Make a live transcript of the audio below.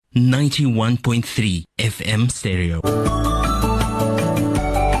91.3 FM stereo.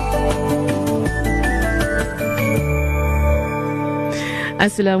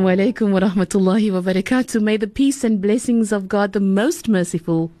 Assalamu alaikum wa rahmatullahi wa barakatuh. May the peace and blessings of God, the most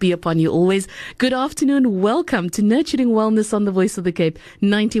merciful, be upon you always. Good afternoon. Welcome to Nurturing Wellness on the Voice of the Cape,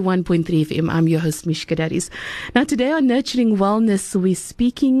 91.3 FM. I'm your host, Mishka. Now today on Nurturing Wellness, we're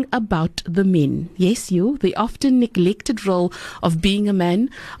speaking about the men. Yes, you, the often neglected role of being a man,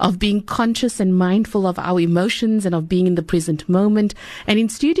 of being conscious and mindful of our emotions and of being in the present moment. And in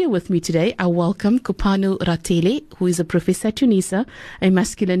studio with me today, I welcome Kopano Ratele, who is a professor at UNISA, a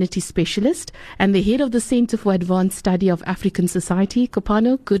masculinity specialist and the head of the Center for Advanced Study of African Society.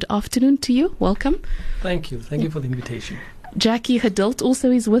 Kopano, good afternoon to you. Welcome. Thank you. Thank you for the invitation. Jackie Geduld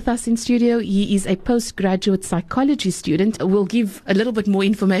also is with us in studio. He is a postgraduate psychology student. We'll give a little bit more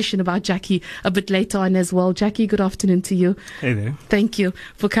information about Jackie a bit later on as well. Jackie, good afternoon to you. Hey there. Thank you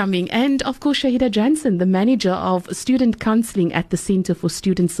for coming. And of course, Shahieda Jansen, the manager of Student Counselling at the Center for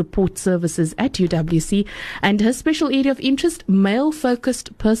Student Support Services at UWC, and her special area of interest,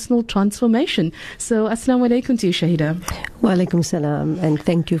 male-focused personal transformation. So, assalamu alaikum to you, Shahieda. Wa alaikum salam, and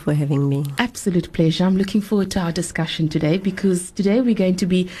thank you for having me. Absolute pleasure. I'm looking forward to our discussion today, because today we're going to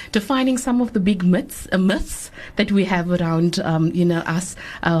be defining some of the big myths that we have around, us.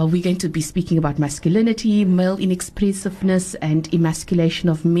 We're going to be speaking about masculinity, male inexpressiveness, and emasculation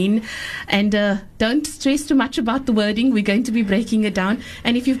of men. And don't stress too much about the wording. We're going to be breaking it down.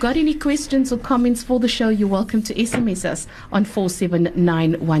 And if you've got any questions or comments for the show, you're welcome to SMS us on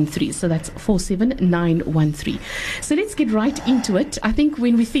 47913. So that's 47913. So let's get right into it. I think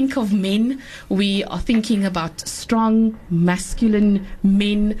when we think of men, we are thinking about strong, masculine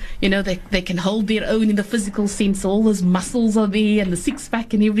men. You know, they can hold their own in the physical sense. All those muscles are there and the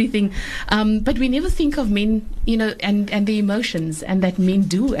six-pack and everything. But we never think of men, and the emotions, and that men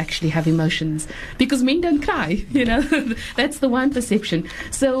do actually have emotions, because men don't cry, That's the one perception.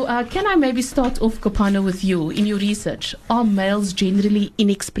 So can I maybe start off, Kopano, with you? In your research, are males generally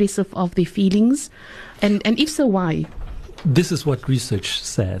inexpressive of their feelings? And if so, why? This is what research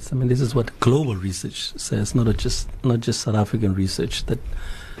says. I mean, this is what global research says, not just South African research, that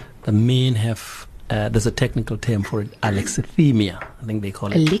the men have, there's a technical term for it, alexithymia, I think they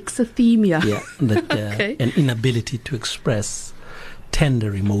call it. Alexithymia. Yeah, that, okay. An inability to express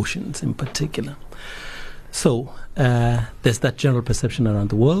tender emotions in particular. So there's that general perception around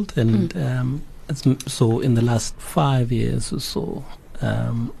the world, and so in the last 5 years or so,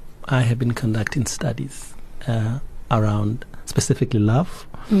 I have been conducting studies around specifically love,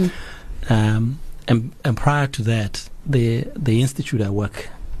 and prior to that, the institute I work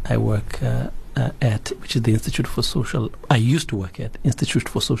at, which is the Institute for Social. I used to work at Institute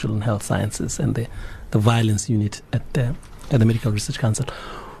for Social and Health Sciences and the Violence Unit at the Medical Research Council.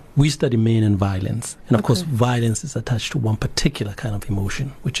 We study men and violence, and of course, violence is attached to one particular kind of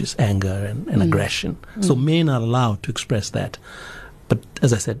emotion, which is anger and aggression. So men are allowed to express that. But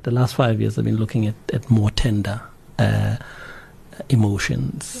as I said, the last 5 years I've been looking at more tender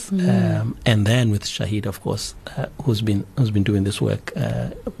emotions, and then with Shahieda, of course, who's been doing this work,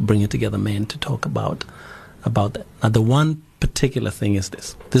 bringing together men to talk about that. Now, the one particular thing is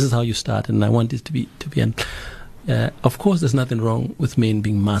this. This is how you start, and I want this to be. Of course, there's nothing wrong with men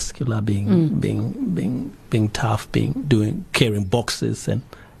being muscular, being tough, carrying boxes and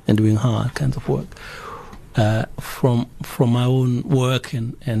doing hard kinds of work. From my own work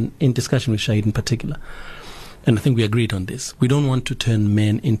and in discussion with Shahieda in particular, and I think we agreed on this. We don't want to turn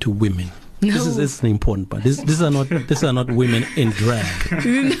men into women. No. This is an important part. These are not women in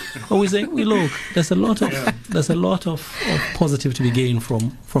drag. But we say, look, there's a lot of positive to be gained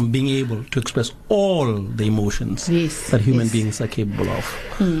from being able to express all the emotions that human beings are capable of.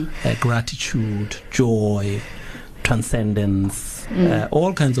 Gratitude, joy, transcendence,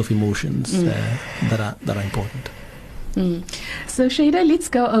 all kinds of emotions that are important. So Shahieda, let's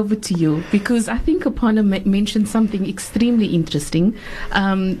go over to you, because I think Kopano mentioned something extremely interesting,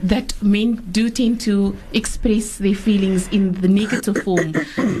 that men do tend to express their feelings in the negative form,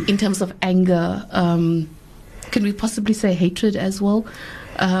 in terms of anger. Can we possibly say hatred as well?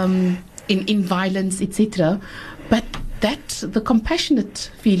 In violence, etc. But the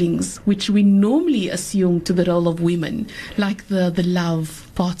compassionate feelings, which we normally assume to the role of women, like the love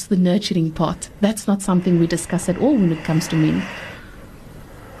parts, the nurturing part, that's not something we discuss at all when it comes to men.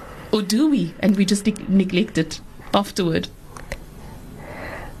 Or do we? And we just neglect it afterward.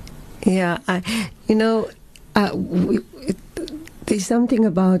 Yeah, there's something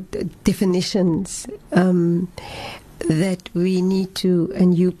about definitions that we need to,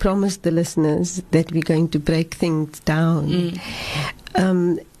 and you promised the listeners that we're going to break things down.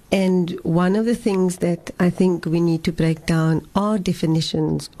 And one of the things that I think we need to break down are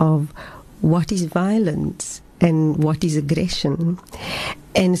definitions of what is violence and what is aggression.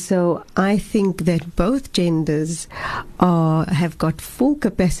 And so I think that both genders have got full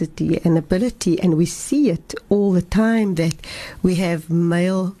capacity and ability, and we see it all the time, that we have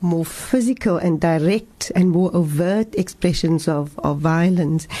male, more physical and direct and more overt expressions of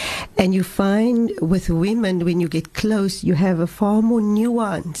violence. And you find with women, when you get close, you have a far more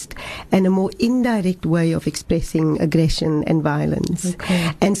nuanced and a more indirect way of expressing aggression and violence.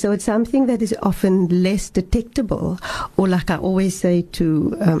 Okay. And so it's something that is often less detectable, or like I always say to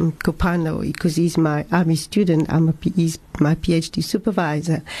Kopano, because I'm his student, he's my PhD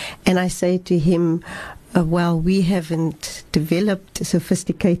supervisor, and I say to him, well, we haven't developed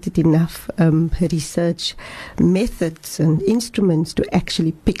sophisticated enough research methods and instruments to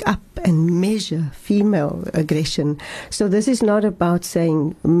actually pick up and measure female aggression. So this is not about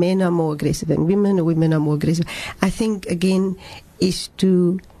saying men are more aggressive than women, or women are more aggressive. I think, again, is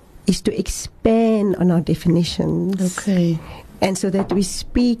to expand on our definitions. Okay. And so that we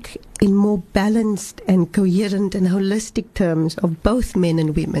speak in more balanced and coherent and holistic terms of both men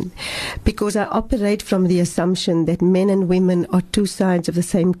and women. Because I operate from the assumption that men and women are two sides of the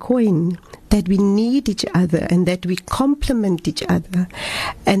same coin, that we need each other and that we complement each other,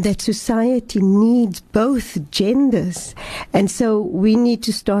 and that society needs both genders. And so we need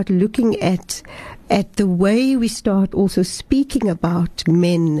to start looking at the way we start also speaking about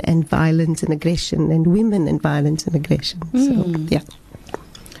men and violence and aggression, and women and violence and aggression. So, yeah.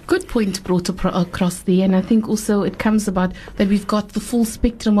 Good point brought across there, and I think also it comes about that we've got the full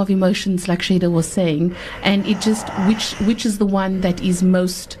spectrum of emotions, like Shahieda was saying, and it just which is the one that is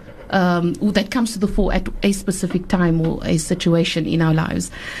most that comes to the fore at a specific time or a situation in our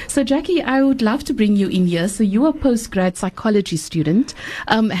lives. So, Jackie, I would love to bring you in here. So, you are a postgrad psychology student.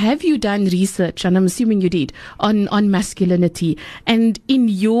 Have you done research, and I'm assuming you did, on masculinity? And in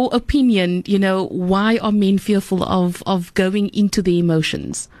your opinion, why are men fearful of going into the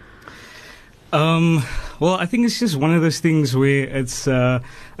emotions? Well, I think it's just one of those things where it's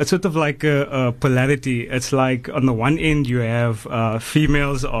sort of like a polarity. It's like on the one end you have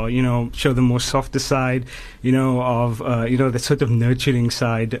females, or show the more softer side, of that sort of nurturing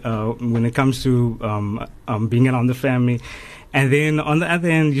side when it comes to being around the family, and then on the other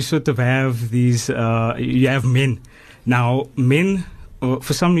end you sort of have these you have men. Now, men,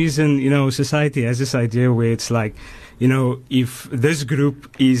 for some reason, society has this idea where it's like, if this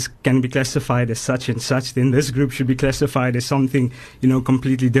group can be classified as such and such, then this group should be classified as something,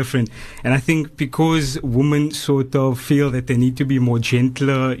 completely different. And I think because women sort of feel that they need to be more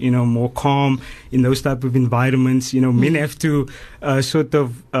gentler, more calm in those type of environments, men have to sort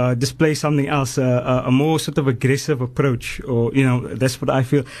of display something else, a more sort of aggressive approach, or, that's what I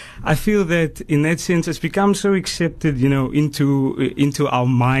feel. I feel that in that sense, it's become so accepted, into our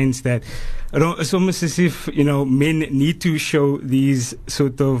minds that it's almost as if, men need to show these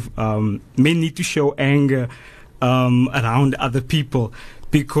sort of, men need to show anger around other people,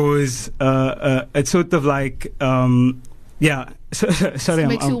 because it's sort of like, sorry, it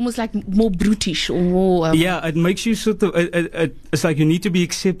makes you almost like more brutish or more. It makes you sort of. It's like you need to be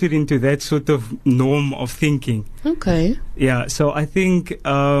accepted into that sort of norm of thinking. Okay. Yeah. So I think,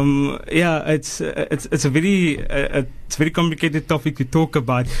 it's a very complicated topic to talk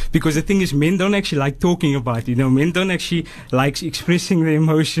about, because the thing is, men don't actually like talking about it. Men don't actually like expressing their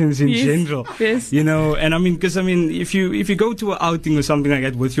emotions in general. Yes. And because if you go to an outing or something like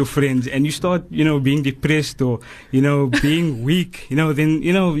that with your friends, and you start being depressed, or being weak, then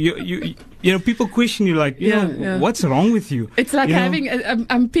you people question you, like, what's wrong with you? It's like having,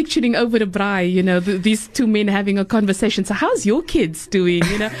 I'm picturing over the braai, these two men having a conversation. So how's your kids doing?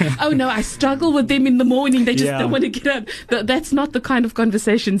 Oh no, I struggle with them in the morning. They just don't want to get up. That's not the kind of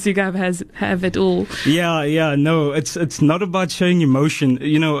conversations you guys have at all. No, it's not about showing emotion.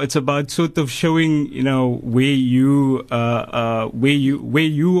 It's about sort of showing, where you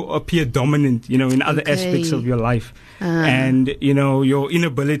appear dominant, in other aspects of your life. And your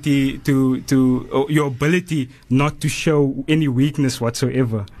inability to your ability not to show any weakness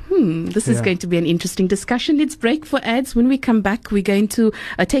whatsoever. This is going to be an interesting discussion. Let's break for ads. When we come back, we're going to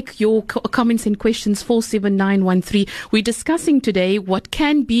take your comments and questions. 47913. We're discussing today what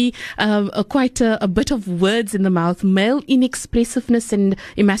can be quite a bit of words in the mouth: male inexpressiveness and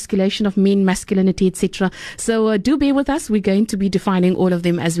emasculation of men, masculinity, etc. So do bear with us. We're going to be defining all of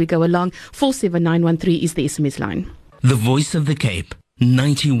them as we go along. 47913 is the SMS line. The Voice of the Cape,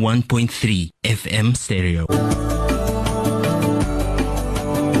 91.3 FM stereo.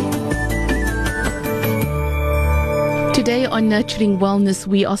 Today on on Nurturing Wellness,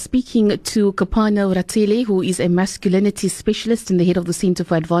 we are speaking to Kopano Ratele, who is a masculinity specialist and the head of the Center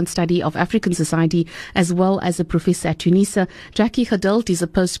for Advanced Study of African Society, as well as a professor at UNISA. Jackie Geduld is a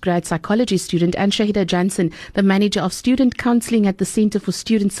post-grad psychology student, and Shahieda Jansen, the manager of Student Counselling at the Center for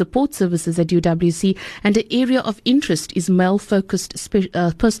Student Support Services at UWC, and an area of interest is male-focused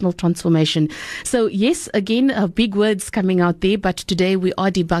personal transformation. So yes, again, big words coming out there, but today we are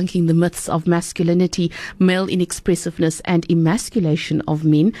debunking the myths of masculinity, male inexpressiveness and emasculation of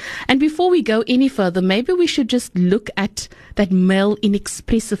men. And before we go any further, maybe we should just look at that male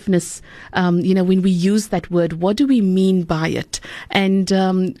inexpressiveness. When we use that word, what do we mean by it? And,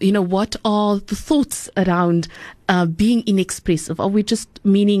 what are the thoughts around being inexpressive? Are we just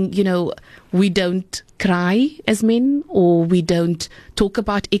meaning, we don't cry as men, or we don't talk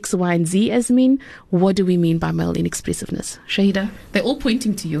about X, Y, and Z as men? What do we mean by male inexpressiveness? Shahieda, they're all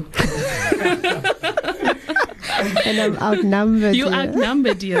pointing to you. And I'm outnumbered. You're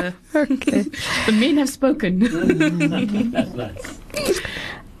outnumbered, dear. Okay. The men have spoken. That's nice.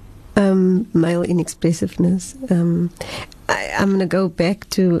 Male inexpressiveness. I'm going to go back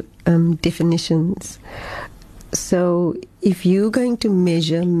to definitions. So if you're going to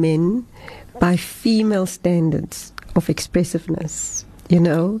measure men by female standards of expressiveness,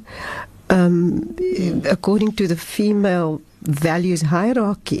 according to the female values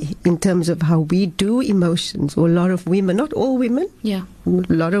hierarchy in terms of how we do emotions, or a lot of women, not all women, yeah, a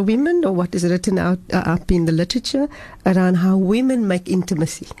lot of women, or what is written out up in the literature around how women make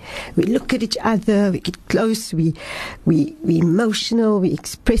intimacy. We look at each other, we get close, we emotional, we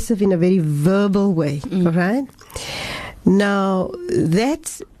expressive in a very verbal way, all right? Now,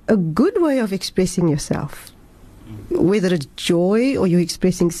 that's a good way of expressing yourself. Whether it's joy or you're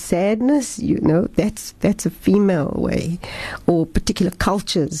expressing sadness, that's a female way. Or particular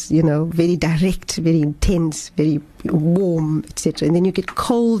cultures, very direct, very intense, very warm, etc. And then you get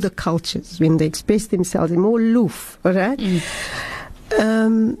colder cultures when they express themselves, they're more aloof, all right?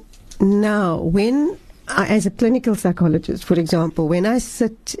 Now, when as a clinical psychologist, for example, when I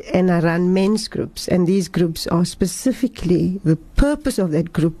sit and I run men's groups, and these groups are specifically the purpose of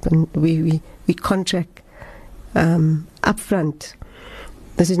that group, and we contract upfront.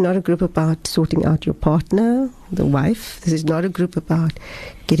 This is not a group about sorting out your partner, the wife. This is not a group about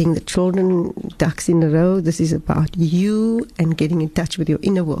getting the children ducks in a row. This is about you and getting in touch with your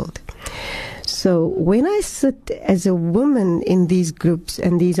inner world. So when I sit as a woman in these groups,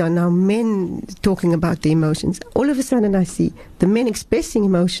 and these are now men talking about the emotions, all of a sudden I see the men expressing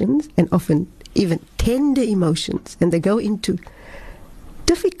emotions, and often even tender emotions, and they go into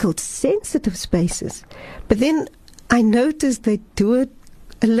difficult, sensitive spaces. But then I noticed they do it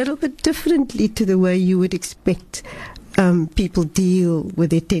a little bit differently to the way you would expect people deal with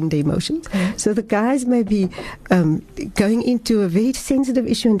their tender emotions. So the guys may be going into a very sensitive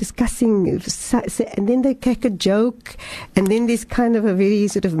issue and discussing, and then they crack a joke, and then there's kind of a very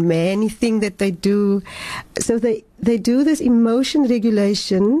sort of manly thing that they do. So they do this emotion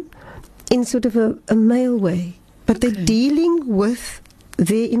regulation in sort of a male way, but they're dealing with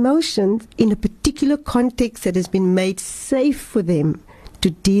their emotions in a particular context that has been made safe for them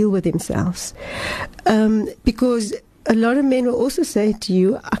to deal with themselves. Because a lot of men will also say to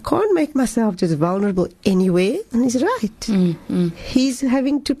you, I can't make myself just vulnerable anywhere. And he's right. He's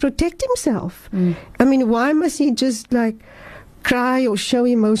having to protect himself. I mean, why must he just cry or show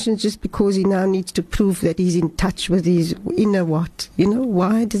emotions just because he now needs to prove that he's in touch with his inner what?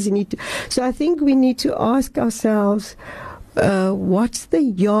 Why does he need to? So I think we need to ask ourselves, what's the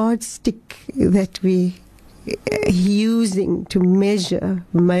yardstick that we using to measure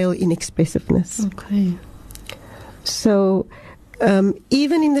male inexpressiveness? Okay. So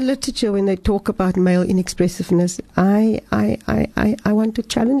even in the literature, when they talk about male inexpressiveness, I want to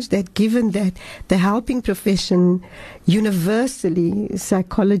challenge that, given that the helping profession, universally,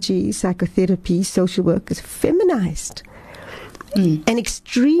 psychology, psychotherapy, social work, is feminized. And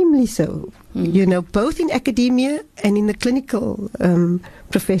extremely so, both in academia and in the clinical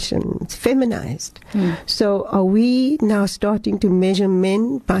profession. It's feminized. So are we now starting to measure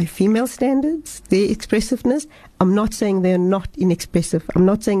men by female standards, their expressiveness? I'm not saying they're not inexpressive. I'm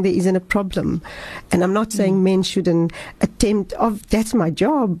not saying there isn't a problem. And I'm not saying men shouldn't attempt. That's my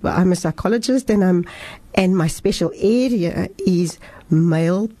job. I'm a psychologist, and my special area is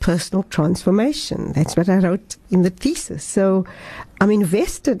male personal transformation. That's what I wrote in the thesis. So I'm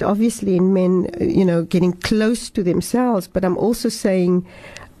invested, obviously, in men, getting close to themselves, but I'm also saying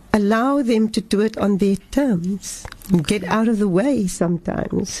allow them to do it on their terms. Get out of the way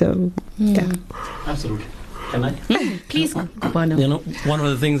sometimes. So, yeah. Absolutely. Can I? Please, Kopano. One of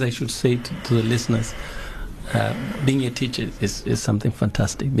the things I should say to the listeners, being a teacher is something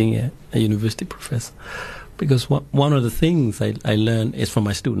fantastic, being a university professor. Because one of the things I learn is from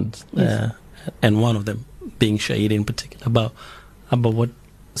my students, yes. And one of them being Shahieda in particular, about what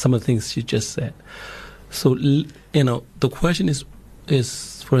some of the things she just said. So, the question is,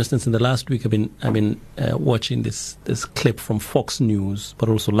 for instance, in the last week I've been watching this clip from Fox News, but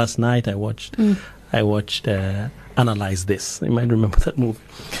also last night I watched Analyze This. You might remember that movie,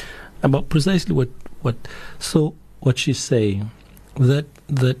 about precisely what she's saying,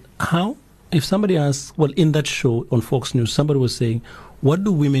 that how, if somebody asks, well, in that show on Fox News, somebody was saying, what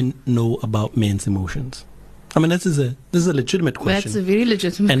do women know about men's emotions? I mean, this is a legitimate question. That's a very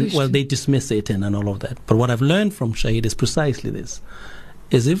legitimate question. And, well, they dismiss it and all of that. But what I've learned from Shahieda is precisely this,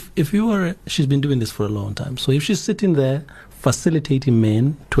 is if you are, she's been doing this for a long time, so if she's sitting there facilitating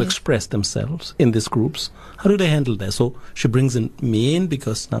men to express themselves in these groups, how do they handle that? So she brings in me in,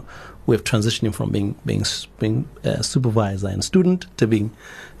 because now we're transitioning from being supervisor and student to being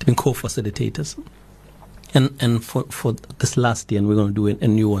co-facilitators. And for this last year, and we're going to do a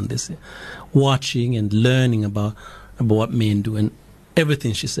new one this year, watching and learning about what men do, and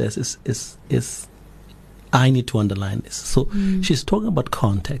everything she says is I need to underline this. So she's talking about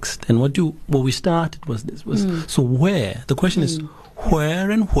context, and what we started was this. So where, the question is,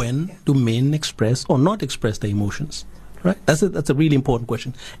 where and when do men express or not express their emotions? Right? That's a really important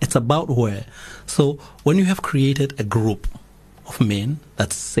question. It's about where. So when you have created a group of men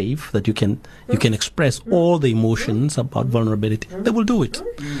that's safe, that you can express all the emotions about vulnerability, they will do it.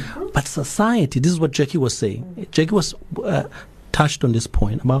 But society, this is what Jackie was saying. Jackie was touched on this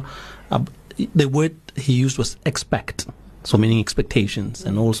point about the word he used was expect, so meaning expectations,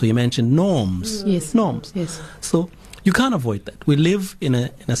 and also he mentioned norms. Yes. Norms. Yes. So you can't avoid that. We live in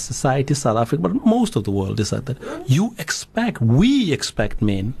a society, South Africa, but most of the world is like that. We expect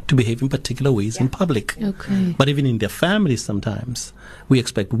men to behave in particular ways in public. Okay. But even in their families sometimes, we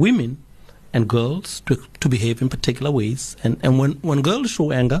expect women and girls to behave in particular ways. And when girls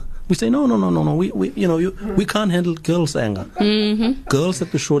show anger, we say, no, we can't handle girls' anger. Mm-hmm. Girls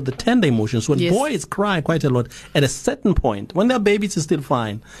have to show the tender emotions. When boys cry quite a lot, at a certain point, when they're babies, it's still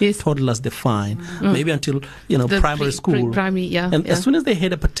fine. Yes. Toddlers, they're fine. Maybe until, primary school. Primary, As soon as they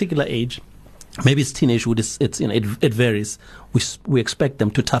hit a particular age, maybe it's teenagehood, it varies, we expect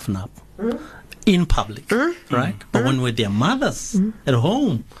them to toughen up in public, right? But when we're their mothers at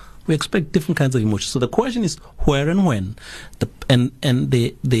home, we expect different kinds of emotions. So the question is where and when.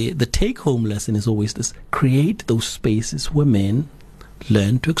 The take-home lesson is always this: create those spaces where men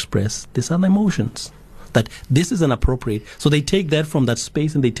learn to express these other emotions. That this is an appropriate. So they take that from that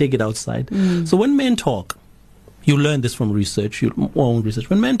space and they take it outside. So when men talk, you learn this from research, your own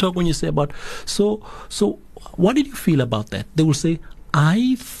research. When men talk, when you say about, so what did you feel about that? They will say,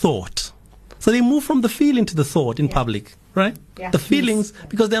 I thought. So they move from the feeling to the thought in public. Right? Yeah. The feelings,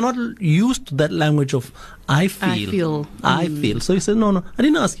 because they're not used to that language of I feel. So he said, no, I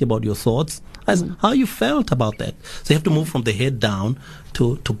didn't ask you about your thoughts. I asked how you felt about that. So you have to move from the head down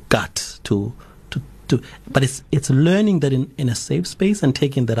to gut, but it's learning that in a safe space and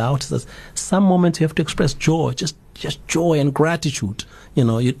taking that out. So some moments you have to express joy, just joy and gratitude. You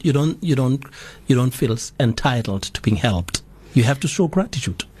don't feel entitled to being helped. You have to show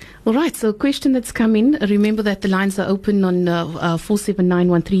gratitude. All right, so a question that's come in. Remember that the lines are open on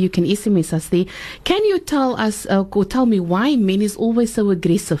 47913. You can SMS us there. Can you tell us or tell me why men is always so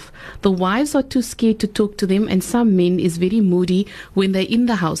aggressive? The wives are too scared to talk to them, and some men is very moody when they're in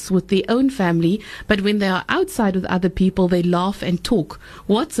the house with their own family, but when they are outside with other people, they laugh and talk.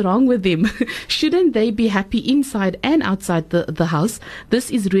 What's wrong with them? Shouldn't they be happy inside and outside the house? This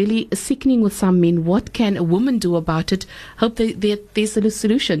is really sickening with some men. What can a woman do about it? Hope there's a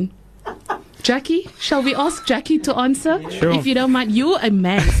solution. Jackie, shall we ask Jackie to answer? Sure. If you don't mind, you're a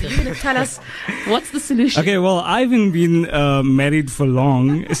man, so you're going to tell us what's the solution. Okay, well, I haven't been married for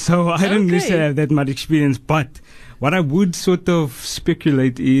long, so I don't necessarily have that much experience, but what I would sort of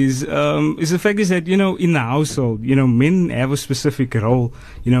speculate is the fact is that, in the household, men have a specific role,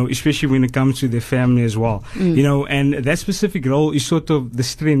 especially when it comes to their family as well, and that specific role is sort of the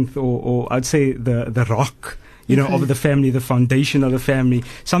strength or I'd say the rock, of the family, the foundation of the family,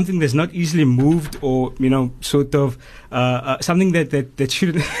 something that's not easily moved or, sort of something that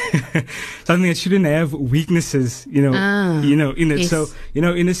shouldn't something that shouldn't have weaknesses, in it. Yes. So,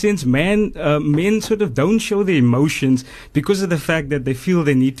 in a sense, men sort of don't show their emotions because of the fact that they feel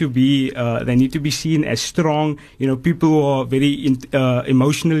they need to be seen as strong, people who are very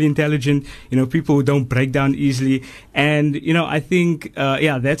emotionally intelligent, people who don't break down easily. And, I think,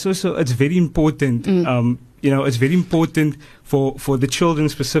 that's also, it's very important, it's very important for the children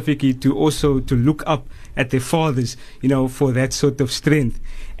specifically to also to look up at their fathers, for that sort of strength.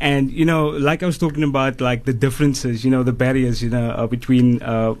 And, like I was talking about, like the differences, the barriers, between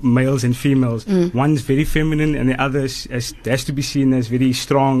males and females. One's very feminine and the other has to be seen as very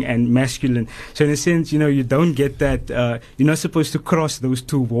strong and masculine. So in a sense, you don't get that, you're not supposed to cross those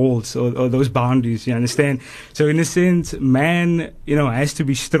two walls or those boundaries, you understand? So in a sense, man, has to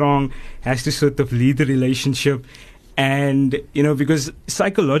be strong, has to sort of lead the relationship. And, because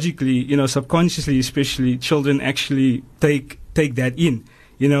psychologically, subconsciously especially, children actually take that in.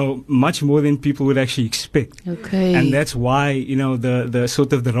 Much more than people would actually expect. Okay. And that's why, the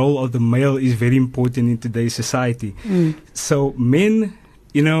sort of the role of the male is very important in today's society. So men,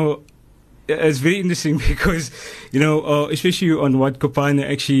 it's very interesting because, especially on what Kopano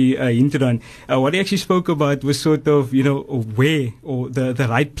actually hinted on, what he actually spoke about was sort of, where or the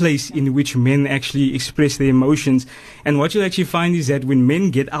right place in which men actually express their emotions. And what you'll actually find is that when men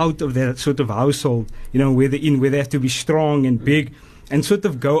get out of that sort of household, where they have to be strong and big, and sort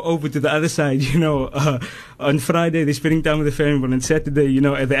of go over to the other side, on Friday they're spending time with the family, but on Saturday,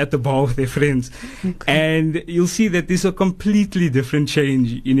 they're at the bar with their friends. Okay. And you'll see that there's a completely different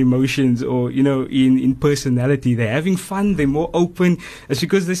change in emotions or, in personality. They're having fun, they're more open. It's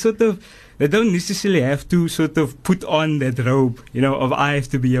because they don't necessarily have to sort of put on that robe, of I have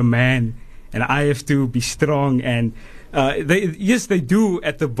to be a man and I have to be strong. And they do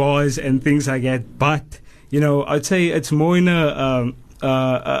at the bars and things like that, but I'd say it's more in a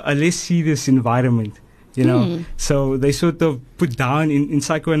less serious environment, So they sort of put down, in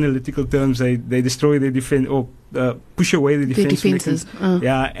psychoanalytical terms, they destroy their defense or push away the defenses.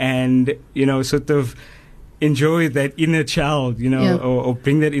 Yeah, and, sort of enjoy that inner child, or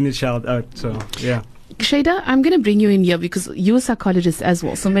bring that inner child out. So, yeah. Shahieda, I'm going to bring you in here because you're a psychologist as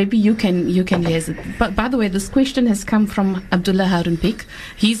well, so maybe you can raise it. But by the way, this question has come from Abdullah Harun Pik.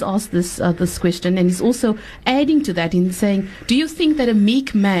 He's asked this question, and he's also adding to that in saying, do you think that a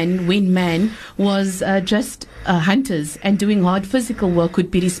meek man, when man, was just hunters and doing hard physical work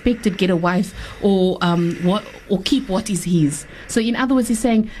could be respected, get a wife, or keep what is his? So in other words, he's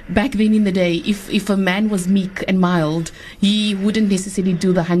saying back then in the day, if a man was meek and mild, he wouldn't necessarily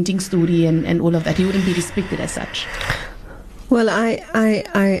do the hunting story and all of that. He wouldn't be respected as such. Well, I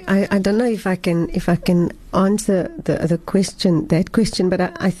don't know if I can answer that question, but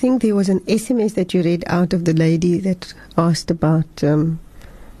I think there was an SMS that you read out of the lady that asked about the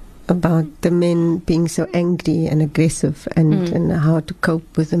men being so angry and aggressive and how to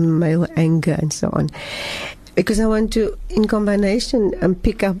cope with the male anger and so on. Because I want to, in combination,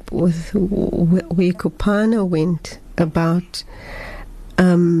 pick up with where Kopano went about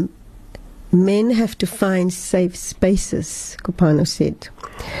men have to find safe spaces, Kopano said,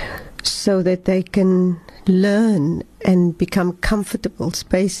 so that they can learn and become comfortable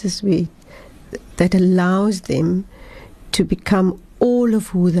spaces that allows them to become all of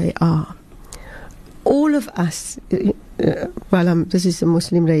who they are. All of us, this is a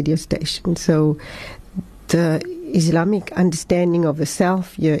Muslim radio station, so the Islamic understanding of the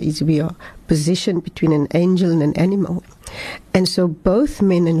self here is we are positioned between an angel and an animal. And so both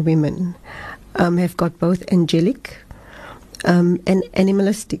men and women have got both angelic and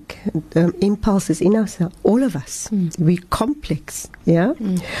animalistic impulses in ourselves. All of us. We're complex. Yeah?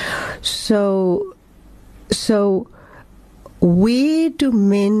 So where do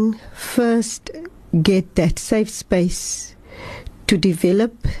men first get that safe space to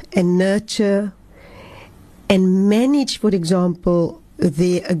develop and nurture and manage, for example,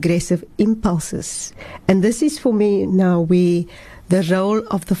 their aggressive impulses? And this is for me now where the role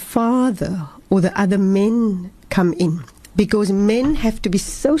of the father or the other men come in. Because men have to be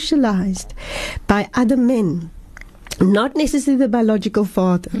socialized by other men, not necessarily the biological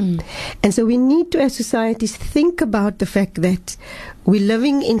father. And so we need to, as societies, think about the fact that we're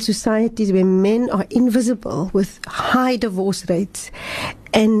living in societies where men are invisible, with high divorce rates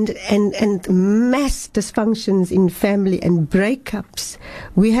and mass dysfunctions in family and breakups.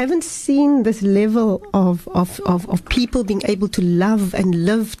 We haven't seen this level of people being able to love and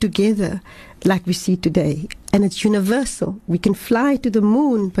live together like we see today. And it's universal. We can fly to the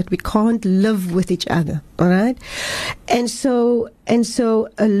moon, but we can't live with each other. All right? And so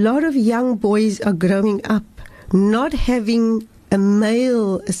a lot of young boys are growing up not having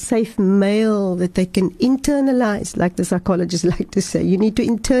a safe male that they can internalize, like the psychologists like to say. You need to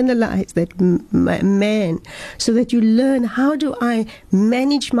internalize that man so that you learn, how do I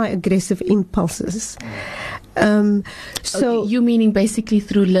manage my aggressive impulses? So you meaning basically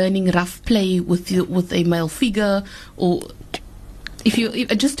through learning rough play with a male figure, or if you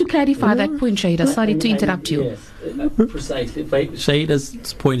just to clarify that point, Shahieda, sorry to interrupt you. Yes. Precisely.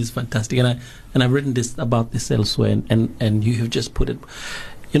 Shahieda's point is fantastic, and I've written about this elsewhere, and you have just put it.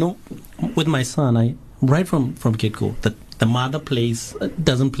 With my son, right from get-go, that the mother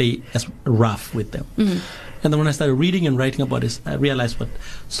doesn't play as rough with them. And then when I started reading and writing about this, I realized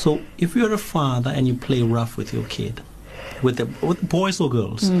so if you're a father and you play rough with your kid, with boys or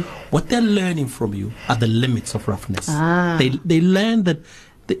girls, what they're learning from you are the limits of roughness. They learn that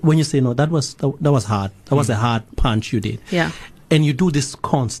when you say, no, that was hard, that was a hard punch you did. Yeah. And you do this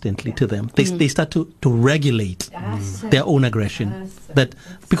constantly to them. They start to regulate their own aggression. That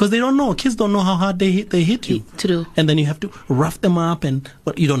because they don't know, kids don't know how hard they hit you. True. And then you have to rough them up,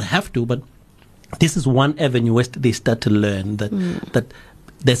 but you don't have to. But this is one avenue where they start to learn that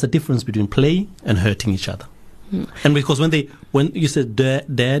there's a difference between playing and hurting each other. And because when you say,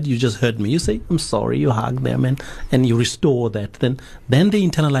 Dad, you just hurt me, you say, I'm sorry, you hug them and you restore that. Then they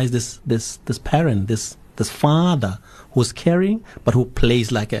internalize this parent, this father who's caring, but who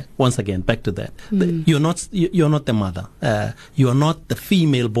plays once again, back to that. You're not the mother. You are not the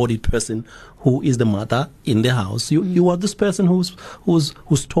female bodied person who is the mother in the house. You are this person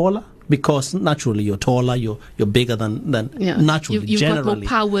who's taller, because naturally you're taller, you're bigger than naturally, you've generally.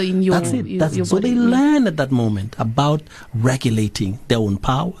 Got more power in your That's it. Your so body. they learn at that moment about regulating their own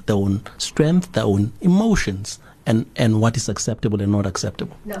power, their own strength, their own emotions, and what is acceptable and not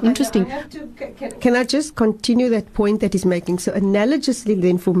acceptable. Now, Interesting. Can I just continue that point that he's making? So analogously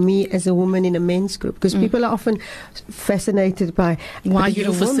then for me as a woman in a men's group, because people are often fascinated by why you're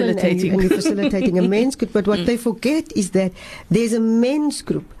you're facilitating. and you're facilitating a men's group, but what they forget is that there's a men's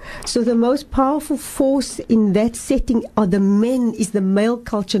group. So the most powerful force in that setting are the men, is the male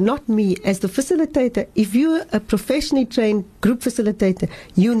culture, not me as the facilitator. If you're a professionally trained group facilitator,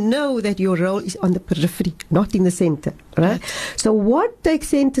 you know that your role is on the periphery, not in the center, right? So what takes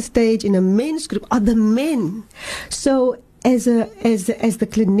center stage in a men's group are the men. So as the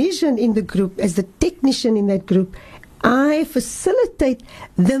clinician in the group, as the technician in that group, I facilitate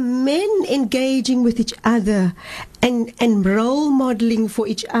the men engaging with each other and role modeling for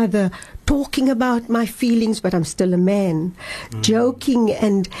each other, talking about my feelings, but I'm still a man, joking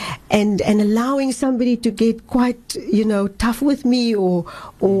and allowing somebody to get quite, tough with me or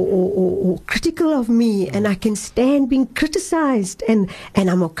critical of me, and I can stand being criticized and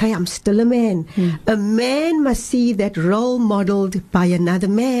I'm okay, I'm still a man. A man must see that role modeled by another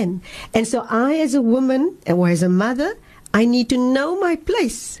man. And so I, as a woman or as a mother, I need to know my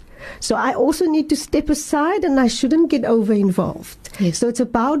place. So I also need to step aside, and I shouldn't get over involved. Yes. So it's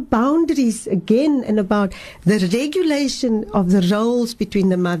about boundaries again, and about the regulation of the roles between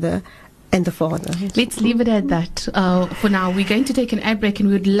the mother and the father. Let's leave it at that for now. We're going to take an ad break, and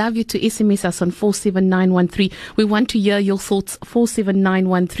we would love you to SMS us on 47913. We want to hear your thoughts,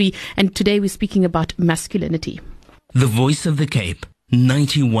 47913. And today we're speaking about masculinity. The Voice of the Cape,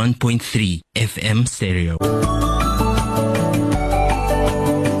 91.3 FM stereo.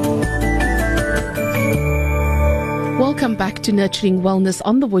 Welcome back to Nurturing Wellness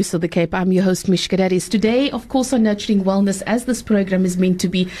on the Voice of the Cape. I'm your host, Mish Kadadis. Today, of course, on Nurturing Wellness, as this program is meant to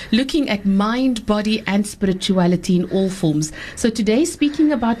be, looking at mind, body and spirituality in all forms. So today,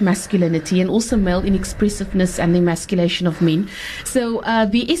 speaking about masculinity and also male inexpressiveness and the emasculation of men. So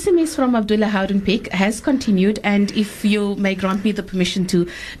the SMS from Abdullah Houdenpeck has continued, and if you may grant me the permission to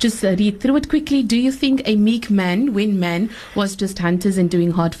just read through it quickly. Do you think a meek man, when man was just hunters and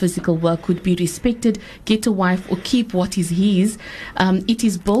doing hard physical work, would be respected, get a wife or keep what is his? It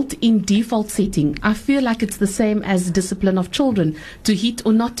is built in default setting. I feel like it's the same as discipline of children, to hit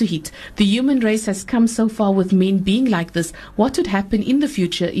or not to hit. The human race has come so far with men being like this. What would happen in the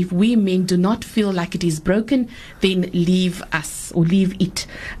future if we men do not feel like it is broken? Then leave us, or leave it,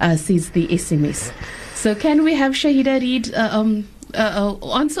 says the SMS. So can we have Shahieda read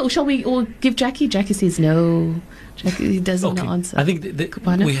answer, or shall we, or give Jackie? Jackie says no. Jackie doesn't want to answer. I think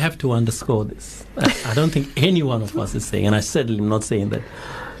we have to underscore this. I don't think any one of us is saying, and I certainly am not saying that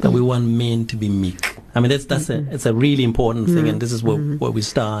we want men to be meek. I mean, it's a really important thing, and this is where we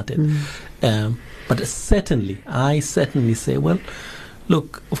started. But I certainly say, well,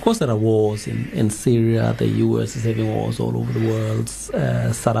 look, of course there are wars in Syria. The US is having wars all over the world.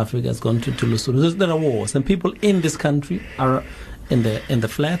 South Africa has gone to Lusuru. There are wars, and people in this country are in the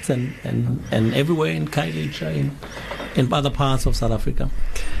flats and everywhere in Kailija, in other parts of South Africa,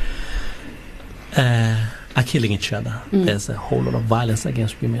 are killing each other. There's a whole lot of violence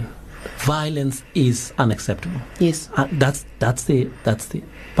against women. Violence is unacceptable. Yes, that's the.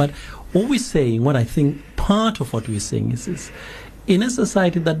 But what we're saying, what I think part of what we're saying is in a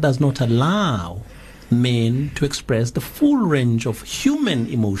society that does not allow men to express the full range of human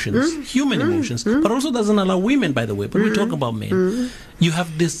emotions, but also doesn't allow women, by the way, but we talk about men. You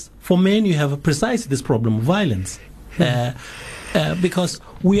have this, for men, you have precisely this problem of violence. Because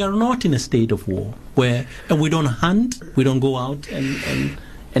we are not in a state of war where we don't hunt, we don't go out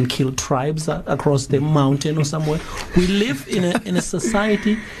and kill tribes across the mountain or somewhere. We live in a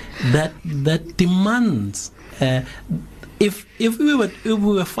society that demands. If we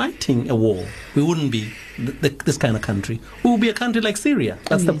were fighting a war, we wouldn't be this kind of country. We would be a country like Syria.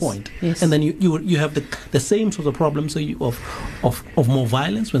 That's the point. Yes. And then you have the same sort of problems of more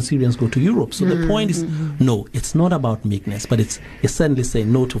violence when Syrians go to Europe. So the point is, no, it's not about meekness, but it's essentially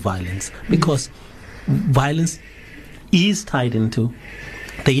saying no to violence, because violence is tied into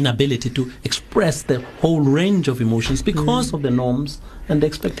the inability to express the whole range of emotions because of the norms and the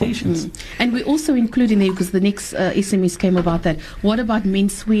expectations. And we also include in there, because the next SMS came about that, what about men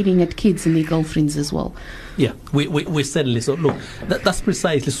swearing at kids and their girlfriends as well? Yeah, we certainly. So look, that's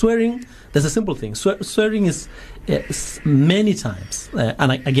precisely swearing. There's a simple thing. Swearing is many times,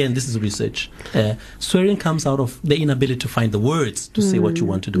 and again, this is research. Swearing comes out of the inability to find the words to say what you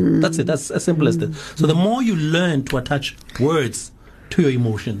want to do. That's it. That's as simple as that. So the more you learn to attach words to your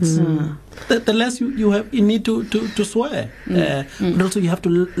emotions, the less you need to swear. But also you have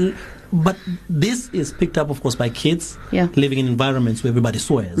to. But this is picked up, of course, by kids living in environments where everybody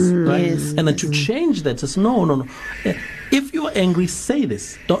swears, right? Yes. And then to change that, just no. If you are angry, say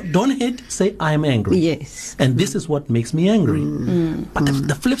this. Don't hate. Say I'm angry. Yes. And this is what makes me angry. But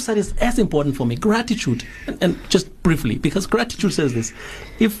the flip side is as important for me. Gratitude, and just briefly, because gratitude says this: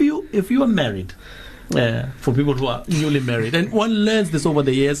 if you are married. For people who are newly married, and one learns this over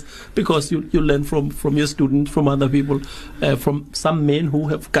the years, because you learn from your students, from other people, from some men who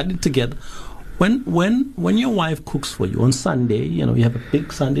have got it together. When your wife cooks for you on Sunday, you have a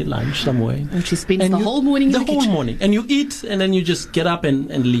big Sunday lunch somewhere, and she spends the whole morning in the kitchen. morning, and you eat, and then you just get up and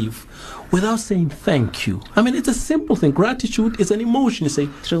leave without saying thank you. I mean, it's a simple thing. Gratitude is an emotion. You say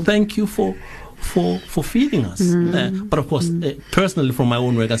thank you for feeding us. But of course, personally, from my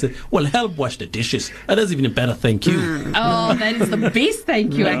own work, I said, well, help wash the dishes. That's even a better thank you. Oh, that is the best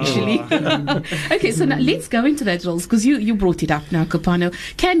thank you, actually. Okay, so now let's go into that, roles, because you brought it up now, Kopano.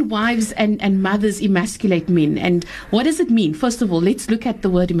 Can wives and mothers emasculate men? And what does it mean? First of all, let's look at the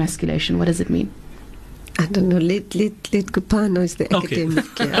word emasculation. What does it mean? I don't know. Let Kopano is the academic.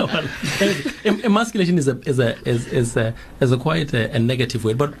 Well, emasculation is a quite a negative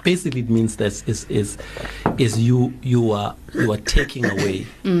word, but basically it means that is you are taking away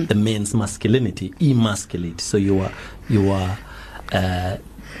the man's masculinity, emasculate. So you are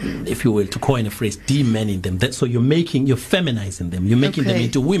if you will, to coin a phrase, demanning them. So you're feminizing them. You're making them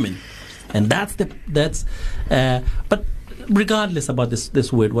into women, and that's. But regardless about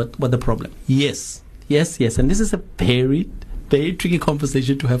this word, what the problem? Yes, and this is a very, very tricky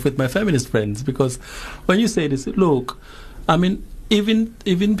conversation to have with my feminist friends, because when you say this, look, I mean, even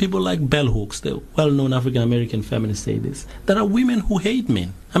people like bell hooks, the well-known African-American feminists, say this. There are women who hate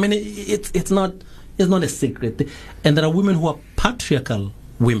men. I mean, it's not a secret, and there are women who are patriarchal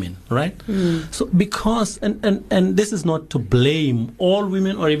women, right? So because and this is not to blame all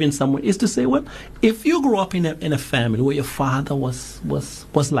women or even someone, is to say, well, if you grew up in a family where your father was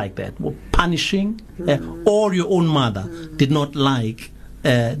like that, were punishing, or your own mother did not like,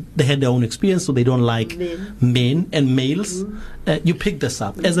 they had their own experience, so they don't like men and males, you pick this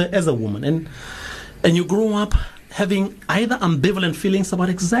up as a woman, and you grow up having either ambivalent feelings about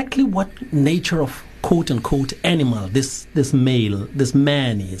exactly what nature of quote-unquote animal this male, this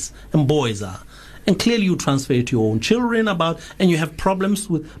man is, and boys are. And clearly you transfer it to your own children and you have problems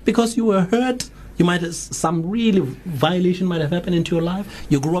because you were hurt. You might have, some really violation might have happened into your life.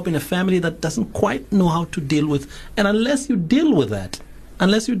 You grew up in a family that doesn't quite know how to deal with. And unless you deal with that,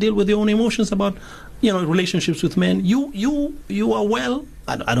 unless you deal with your own emotions about, relationships with men, you are well.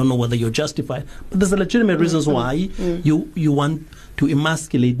 I don't know whether you're justified, but there's a legitimate reasons why you want to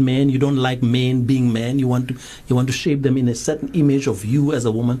emasculate men. You don't like men being men. You want to shape them in a certain image of you as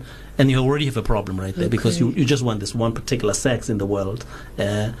a woman, and you already have a problem right there, because you just want this one particular sex in the world.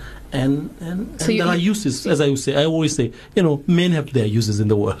 And so there are uses, as I always say, men have their uses in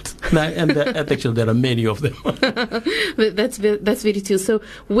the world, and actually there are many of them. That's very true. So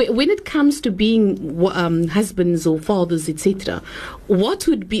when it comes to being husbands or fathers, etc., what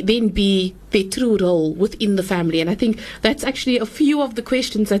would be their true role within the family? And I think that's actually a few of the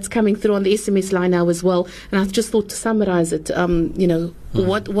questions that's coming through on the SMS line now as well. And I just thought to summarize it,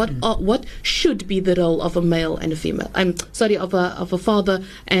 what should be the role of a male and a female? Of a father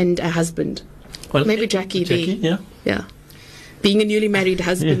and a husband. Well, maybe Jackie. Yeah. being a newly married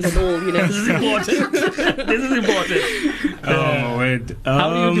husband and all, you know. This is important. This is important. Oh, wait.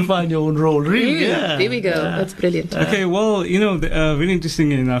 How do you define your own role? Really? There we go. That's brilliant. Okay, well, very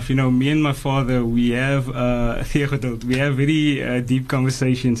interesting enough, me and my father, we have Geduld. We have very deep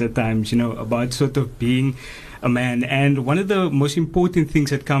conversations at times, about sort of being a man. And one of the most important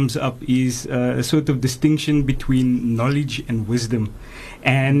things that comes up is a sort of distinction between knowledge and wisdom.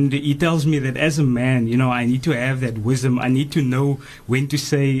 And he tells me that as a man, I need to have that wisdom. I need to know when to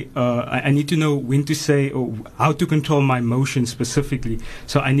say, or how to control my emotions specifically.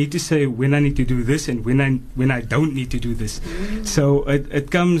 So I need to say when I need to do this and when I don't need to do this. So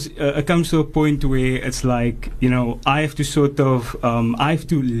it comes to a point where it's like, I have to sort of, I have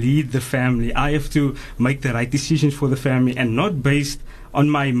to lead the family. I have to make the right decisions for the family, and not based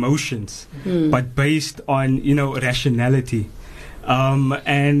on my emotions, but based on, rationality.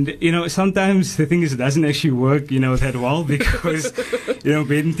 And sometimes the thing is, it doesn't actually work that well, because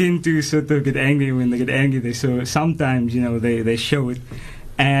men tend to sort of get angry. When they get angry, sometimes they show it.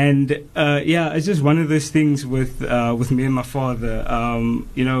 And it's just one of those things with me and my father.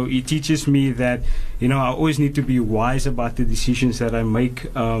 He teaches me that I always need to be wise about the decisions that I make.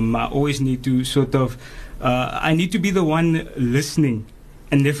 I always need to sort of I need to be the one listening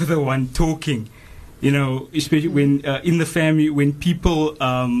and never the one talking. Especially when in the family, when people,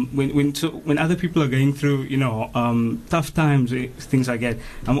 when other people are going through, tough times, things like that,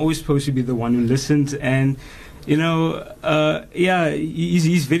 I'm always supposed to be the one who listens. And, he's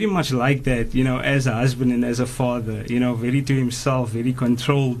very much like that, as a husband and as a father, very to himself, very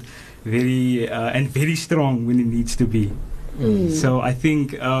controlled, very, and very strong when he needs to be. So I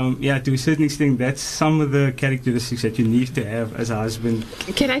think, to a certain extent, that's some of the characteristics that you need to have as a husband.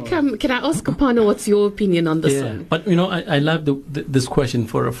 Can I ask Kopano, what's your opinion on this one? But I love this question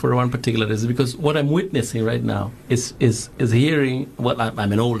for one particular reason, because what I'm witnessing right now is hearing. Well,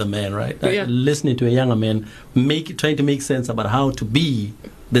 I'm an older man, right? Listening to a younger man trying to make sense about how to be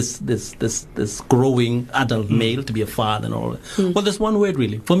this growing adult male, to be a father and all that. Well, there's one word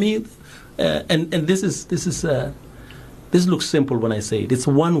really for me, and this looks simple when I say it. It's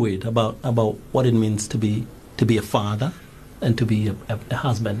one word about what it means to be a father and to be a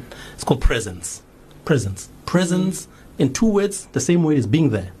husband. It's called presence. Presence in two words. The same word is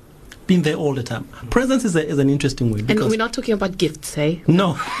being there. Being there all the time. Presence is an interesting word. And we're not talking about gifts, hey?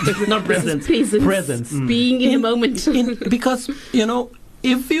 No, not presence. Presence. Being in the moment. Because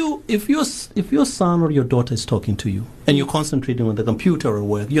if your son or your daughter is talking to you and you're concentrating on the computer or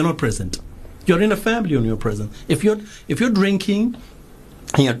work, you're not present. You're in a family and you're present. If you're drinking,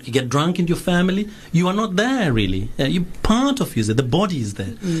 you get drunk in your family, you are not there really. You part of you, the body is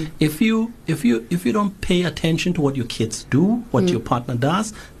there. If you don't pay attention to what your kids do, what your partner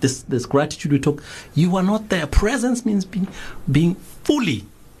does, this gratitude we talk, you are not there. Presence means being fully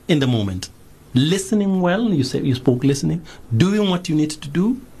in the moment, listening well. You spoke listening, doing what you need to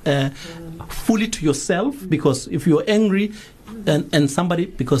do, fully to yourself. Because if you're angry, and somebody,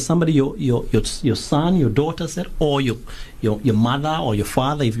 your son, your daughter said, or your mother or your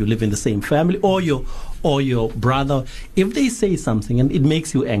father, if you live in the same family, or your brother, if they say something and it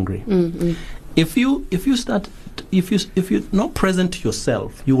makes you angry, if you're not present to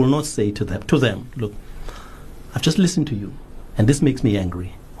yourself, you will not say to them, look, I've just listened to you, and this makes me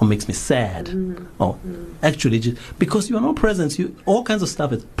angry. Or makes me sad, or actually, because you are not present, all kinds of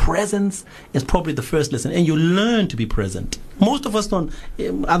stuff. Presence is probably the first lesson, and you learn to be present. Most of us don't.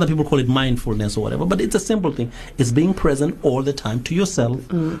 Other people call it mindfulness or whatever, but it's a simple thing. It's being present all the time to yourself,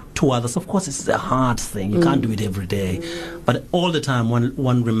 to others. Of course, it's a hard thing. You can't do it every day, but all the time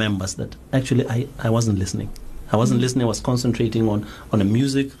one remembers that actually I wasn't listening. I wasn't listening. I was concentrating on a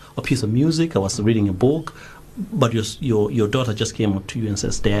piece of music. I was reading a book. But your daughter just came up to you and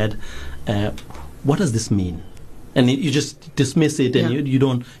says, Dad, what does this mean? And you just dismiss it, and you're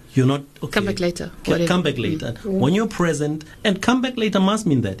not okay. Come back later. Come back later. When you're present, and come back later must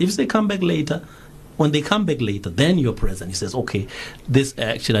mean that. If you say come back later, when they come back later, then you're present. He says, okay, this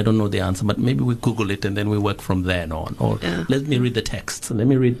actually I don't know the answer, but maybe we Google it and then we work from then on. Or let me read the text. Let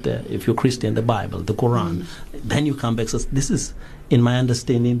me read if you're Christian, the Bible, the Quran. Then you come back and says, this is, in my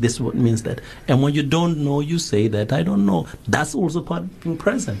understanding, this is what means that. And when you don't know, you say that I don't know. That's also part of being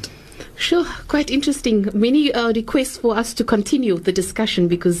present. Sure, quite interesting. Many requests for us to continue the discussion,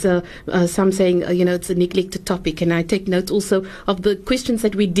 because some saying, it's a neglected topic. And I take note also of the questions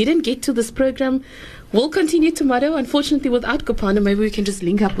that we didn't get to this program. We'll continue tomorrow. Unfortunately, without Kopano, maybe we can just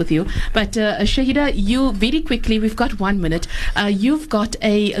link up with you. But Shahieda, you very quickly, we've got 1 minute. You've got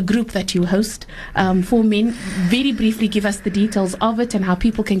a group that you host for men. Very briefly, give us the details of it and how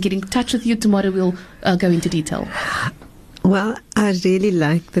people can get in touch with you. Tomorrow we'll go into detail. Well, I really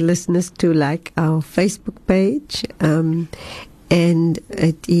like the listeners to like our Facebook page, and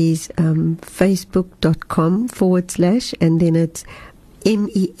it is facebook.com/ and then it's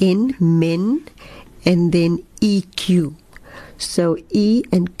men, and then EQ. So E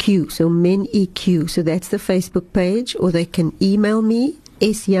and Q, so Men EQ. So that's the Facebook page, or they can email me,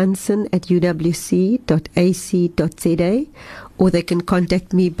 sjansen@uwc.ac.za, or they can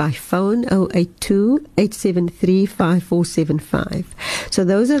contact me by phone, 082-873-5475. So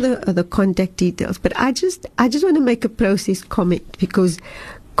those are the contact details. But I just want to make a process comment, because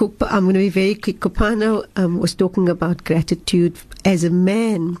I'm going to be very quick. Kopano was talking about gratitude as a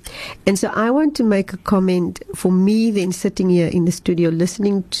man. And so I want to make a comment for me then, sitting here in the studio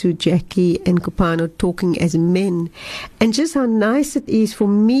listening to Jackie and Kopano talking as men, and just how nice it is for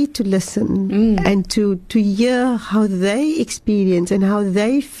me to listen and to hear how they experience and how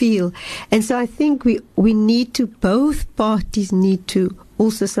they feel. And so I think we need to, both parties need to,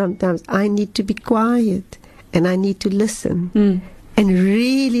 also sometimes I need to be quiet and I need to listen. And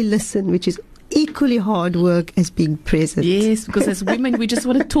really listen, which is equally hard work as being present. Yes, because as women, we just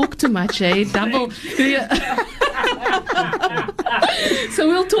want to talk too much, eh? Double. So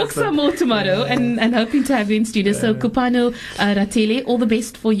we'll talk some more tomorrow, and hoping to have you in studio. So Kopano Ratele, all the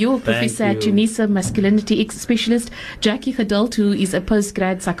best for you. Professor at UNISA, masculinity specialist. Jackie Geduld, who is a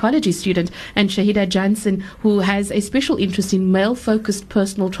post-grad psychology student, and Shahieda Jansen, who has a special interest in male-focused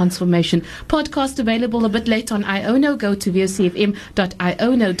personal transformation. Podcast available a bit late on IONO. Go to vocfm.iono.fm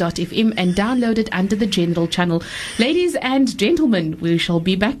and download it under the general channel. Ladies and gentlemen, we shall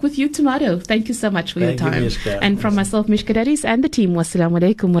be back with you tomorrow. Thank you so much for your time. And from myself, Mishka Dadis, and the team, wassalamu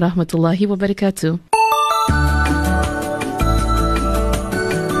alaikum wa rahmatullahi wa barakatuh.